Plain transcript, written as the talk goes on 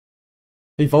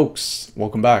Hey folks,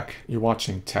 welcome back. You're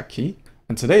watching Tech Key,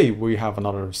 and today we have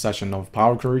another session of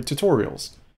Power Query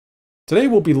tutorials. Today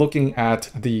we'll be looking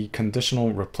at the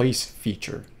conditional replace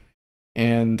feature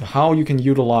and how you can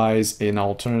utilize an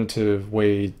alternative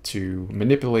way to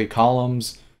manipulate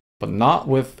columns, but not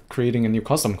with creating a new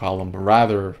custom column, but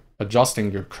rather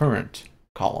adjusting your current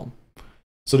column.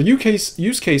 So the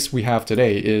use case we have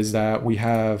today is that we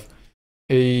have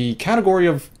a category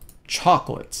of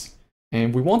chocolates.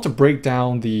 And we want to break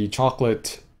down the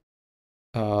chocolate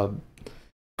column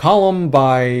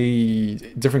by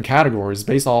different categories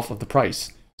based off of the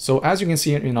price. So as you can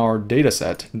see in our data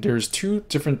set, there's two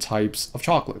different types of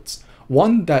chocolates.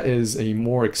 One that is a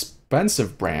more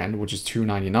expensive brand, which is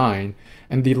 $2.99,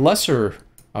 and the lesser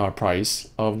price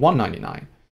of $1.99.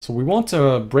 So we want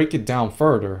to break it down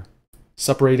further,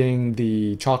 separating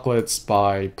the chocolates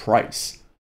by price.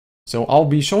 So I'll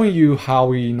be showing you how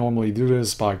we normally do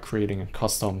this by creating a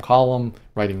custom column,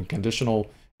 writing a conditional,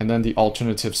 and then the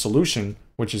alternative solution,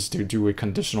 which is to do a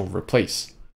conditional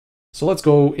replace. So let's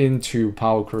go into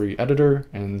Power Query Editor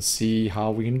and see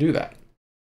how we can do that.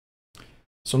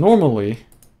 So normally,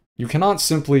 you cannot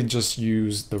simply just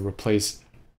use the replace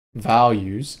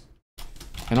values,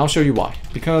 and I'll show you why.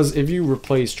 Because if you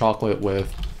replace chocolate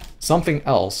with something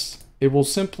else, it will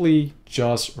simply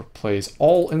just replace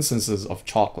all instances of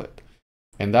chocolate.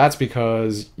 And that's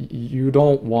because you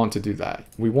don't want to do that.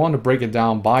 We want to break it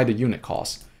down by the unit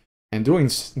cost. And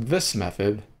doing this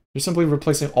method, you're simply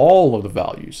replacing all of the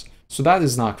values. So that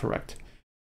is not correct.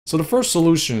 So the first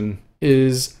solution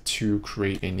is to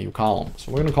create a new column.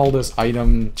 So we're going to call this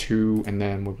item 2, and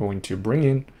then we're going to bring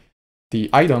in the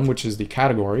item, which is the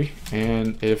category.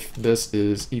 And if this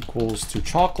is equals to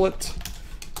chocolate,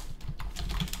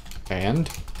 and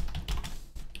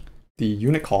the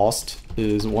unit cost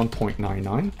is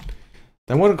 1.99,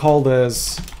 then we're going to call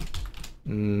this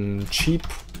cheap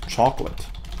chocolate.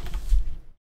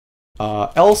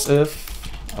 Else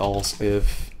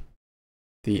if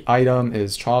the item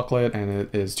is chocolate and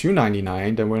it is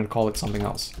 $2.99, then we're going to call it something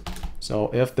else. So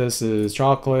if this is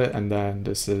chocolate and then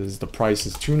this is the price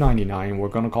is $2.99, we're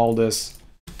going to call this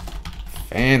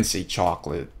fancy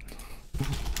chocolate.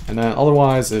 And then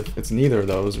otherwise, if it's neither of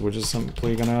those, we're just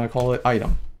simply gonna call it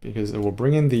item, because it will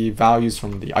bring in the values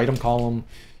from the item column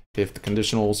if the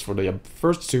conditionals for the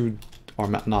first two are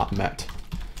not met.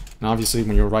 And obviously,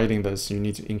 when you're writing this, you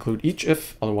need to include each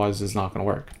if, otherwise it's not gonna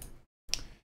work.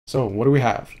 So what do we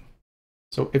have?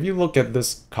 So if you look at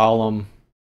this column,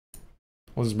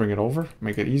 we'll just bring it over,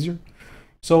 make it easier.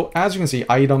 So as you can see,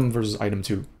 item versus item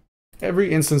 2.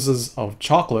 Every instances of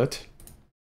chocolate,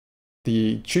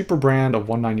 the cheaper brand of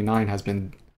 $1.99 has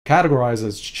been categorized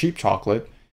as cheap chocolate,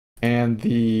 and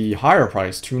the higher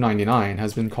price, $2.99,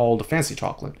 has been called a fancy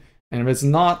chocolate. And if it's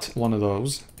not one of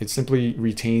those, it simply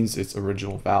retains its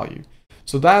original value.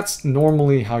 So that's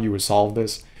normally how you would solve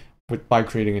this by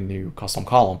creating a new custom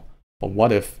column. But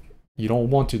what if you don't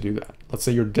want to do that? Let's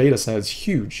say your data set is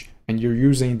huge, and you're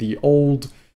using the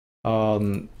old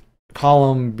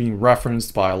column being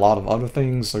referenced by a lot of other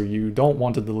things, so you don't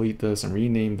want to delete this and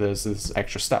rename this as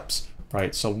extra steps,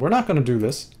 right? So we're not going to do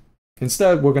this.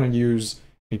 Instead, we're going to use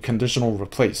a conditional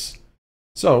replace.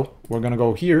 So we're going to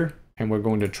go here and we're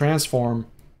going to transform,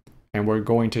 and we're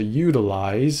going to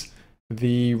utilize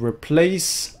the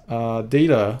replace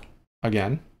data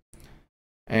again,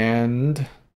 and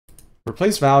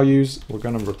replace values. We're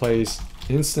going to replace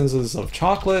instances of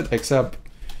chocolate, except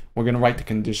we're going to write the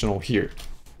conditional here.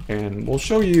 And we'll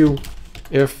show you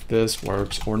if this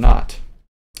works or not.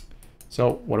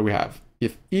 So what do we have?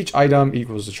 If each item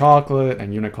equals to chocolate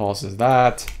and unit cost is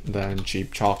that, then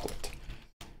cheap chocolate.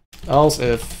 Else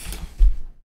if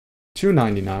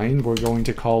 $2.99, we're going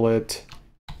to call it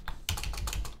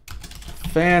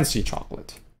fancy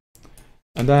chocolate.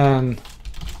 And then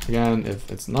again,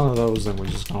 if it's none of those, then we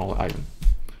just call it item.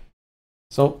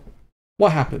 So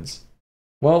what happens?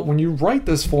 Well, when you write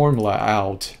this formula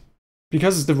out,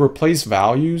 because it's the replace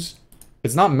values,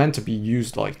 it's not meant to be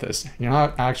used like this. You're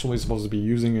not actually supposed to be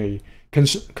using a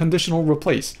conditional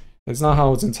replace. It's not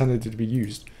how it's intended to be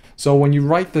used. So when you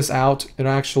write this out, it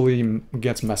actually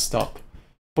gets messed up.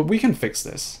 But we can fix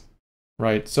this,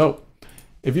 right? So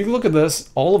if you look at this,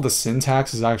 all of the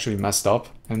syntax is actually messed up,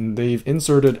 and they've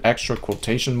inserted extra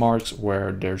quotation marks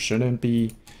where there shouldn't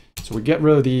be. So we get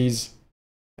rid of these,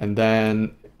 and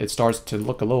then it starts to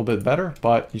look a little bit better,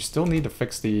 but you still need to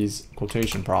fix these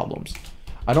quotation problems.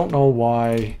 I don't know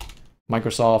why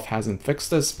Microsoft hasn't fixed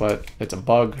this, but it's a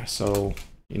bug, so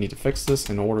you need to fix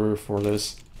this in order for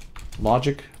this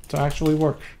logic to actually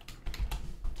work.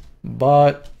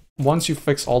 But once you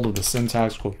fix all of the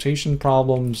syntax quotation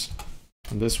problems,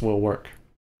 this will work.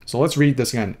 So let's read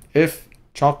this again. If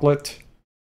chocolate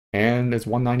and it's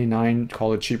 $1.99,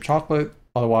 call it cheap chocolate.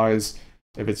 Otherwise,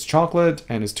 if it's chocolate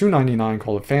and it's $2.99,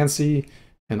 call it fancy.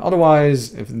 And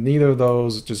otherwise, if neither of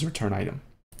those, just return item.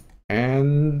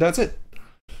 And that's it.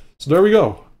 So there we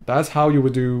go. That's how you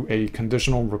would do a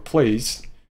conditional replace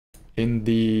in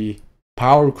the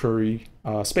Power Query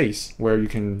space, where you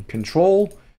can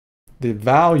control the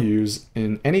values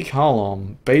in any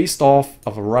column based off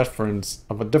of a reference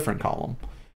of a different column.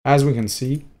 As we can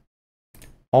see,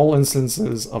 all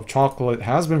instances of chocolate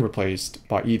has been replaced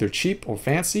by either cheap or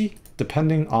fancy,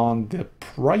 depending on the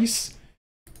price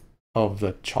of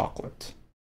the chocolate.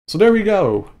 So there we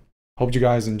go. Hope you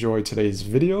guys enjoyed today's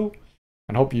video,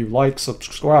 and hope you like,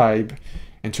 subscribe,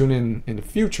 and tune in the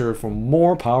future for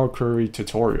more Power Query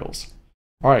tutorials.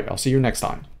 Alright, I'll see you next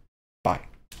time.